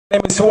My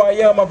name is Who I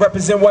Am. I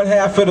represent one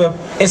half of the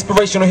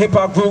inspirational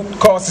hip-hop group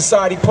called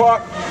Society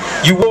Park.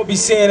 You will be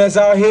seeing us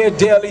out here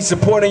daily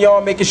supporting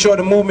y'all, making sure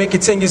the movement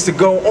continues to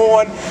go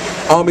on.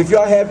 If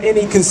y'all have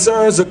any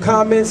concerns or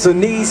comments or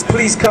needs,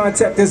 please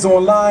contact us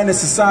online at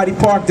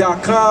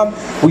societypark.com.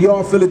 We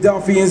are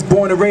Philadelphians,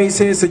 born and raised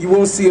here, so you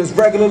will see us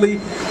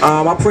regularly.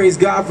 I praise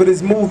God for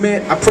this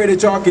movement. I pray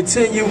that y'all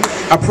continue.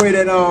 I pray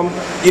that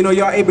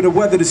y'all able to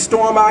weather the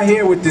storm out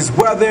here with this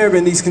weather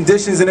and these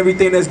conditions and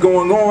everything that's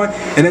going on,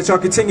 and that y'all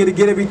continue to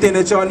get everything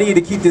that y'all need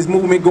to keep this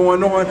movement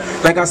going on.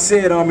 Like I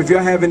said, if y'all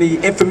have any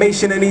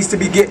information that needs to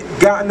be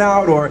gotten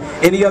out or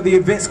any other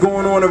events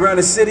going on around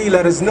the city,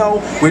 let us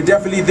know. We're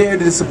definitely there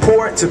to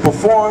support, to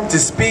perform, to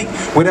speak,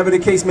 whatever the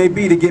case may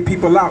be, to get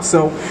people out.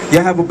 So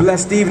y'all have a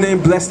blessed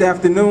evening, blessed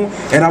afternoon,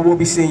 and I will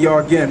be seeing y'all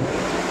again.